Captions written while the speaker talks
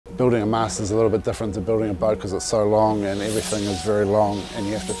Building a mast is a little bit different to building a boat because it's so long and everything is very long, and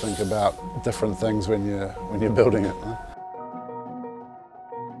you have to think about different things when you're building it.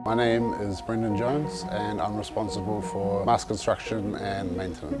 My name is Brendan Jones and I'm responsible for mast construction and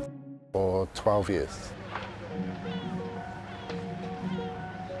maintenance for 12 years.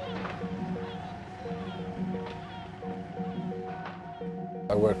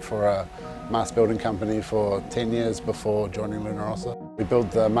 I worked for a mast building company for 10 years before joining Luna Rossa. We built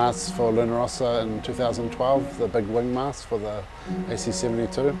the mast for Luna Rossa in 2012, the big wing mast for the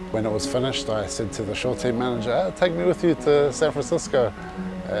AC-72. When it was finished, I said to the shore team manager, take me with you to San Francisco.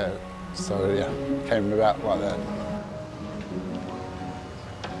 So yeah, it came about like that.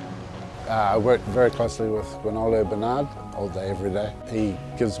 I work very closely with Bernard all day, every day. He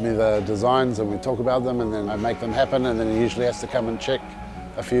gives me the designs and we talk about them, and then I make them happen, and then he usually has to come and check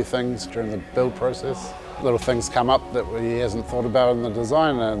a few things during the build process. Little things come up that he hasn't thought about in the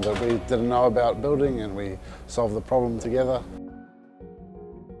design and that we didn't know about building, and we solve the problem together.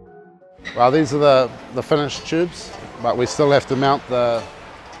 Well, these are the finished tubes, but we still have to mount the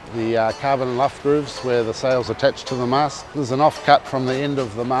carbon luff grooves where the sails attach to the mast. There's an offcut from the end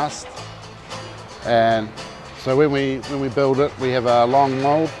of the mast, and so when we build it, we have a long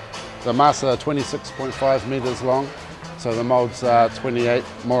mould. The masts are 26.5 metres long, so the moulds are 28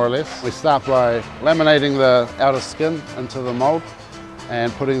 more or less. We start by laminating the outer skin into the mould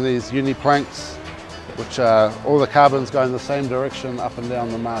and putting these uni planks, which all the carbons go in the same direction up and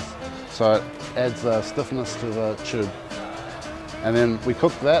down the mast, so it adds stiffness to the tube. And then we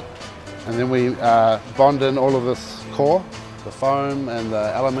cook that, and then we bond in all of this core, the foam and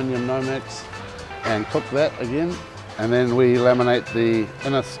the aluminium Nomex, and cook that again. And then we laminate the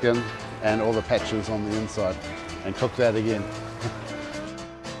inner skin and all the patches on the inside and cook that again.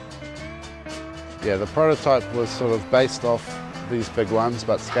 Yeah, the prototype was sort of based off these big ones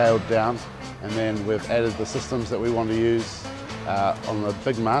but scaled down, and then we've added the systems that we want to use on the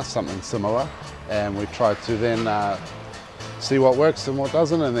big mast, something similar, and we try to then see what works and what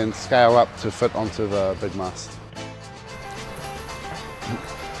doesn't, and then scale up to fit onto the big mast.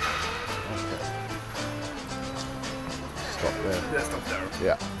 Okay. Stop there. Yeah, stop there.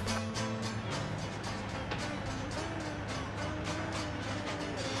 Yeah.